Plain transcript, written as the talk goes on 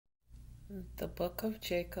The book of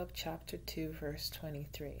Jacob, chapter 2, verse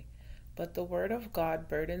 23. But the word of God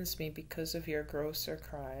burdens me because of your grosser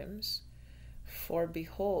crimes. For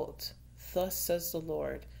behold, thus says the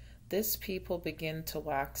Lord, this people begin to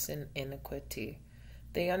wax in iniquity.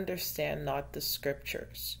 They understand not the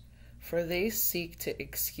scriptures, for they seek to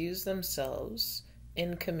excuse themselves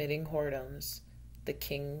in committing whoredoms, the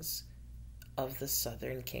kings of the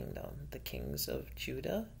southern kingdom, the kings of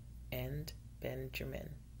Judah and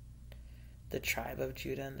Benjamin. The tribe of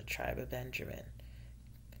Judah and the tribe of Benjamin,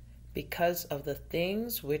 because of the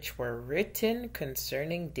things which were written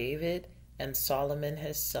concerning David and Solomon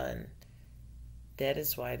his son. That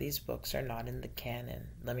is why these books are not in the canon.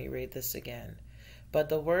 Let me read this again. But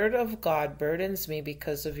the word of God burdens me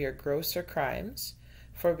because of your grosser crimes.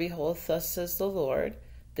 For behold, thus says the Lord,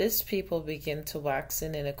 this people begin to wax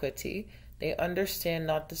in iniquity. They understand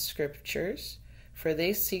not the scriptures, for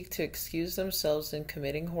they seek to excuse themselves in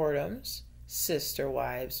committing whoredoms, sister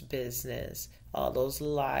wives business, all those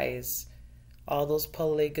lies, all those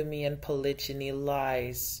polygamy and polygyny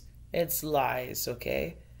lies. It's lies,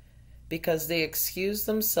 okay? Because they excuse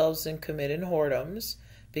themselves in committing whoredoms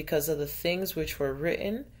because of the things which were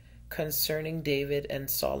written concerning David and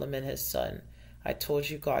Solomon his son. I told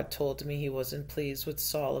you God told me he wasn't pleased with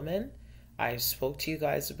Solomon. I spoke to you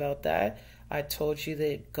guys about that. I told you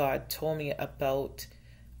that God told me about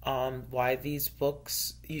why these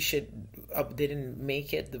books didn't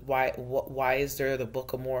make it. Why is there the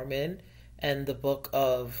Book of Mormon and the book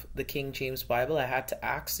of the King James Bible? I had to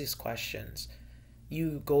ask these questions.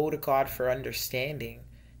 You go to God for understanding.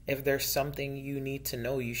 If there's something you need to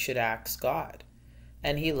know, you should ask God.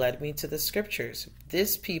 And he led me to the scriptures.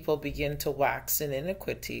 This people begin to wax in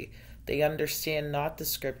iniquity. They understand not the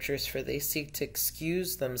scriptures, for they seek to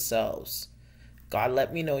excuse themselves. God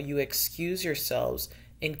let me know you excuse yourselves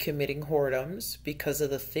in committing whoredoms because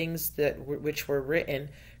of the things which were written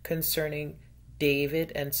concerning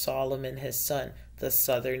David and Solomon his son, the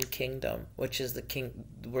southern kingdom, which is the king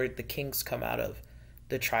where the kings come out of.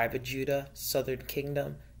 The tribe of Judah, southern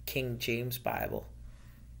kingdom, King James Bible.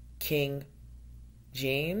 King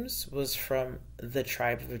James was from the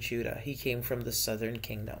tribe of Judah. He came from the southern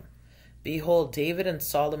kingdom. Behold, David and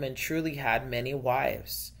Solomon truly had many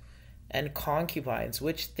wives and concubines,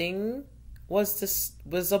 which thing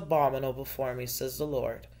was abominable before me, says the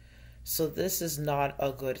Lord. So this is not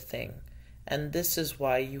a good thing. And this is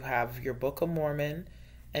why you have your Book of Mormon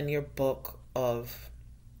and your book of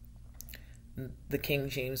the King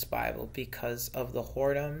James Bible, because of the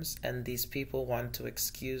whoredoms, and these people want to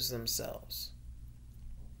excuse themselves.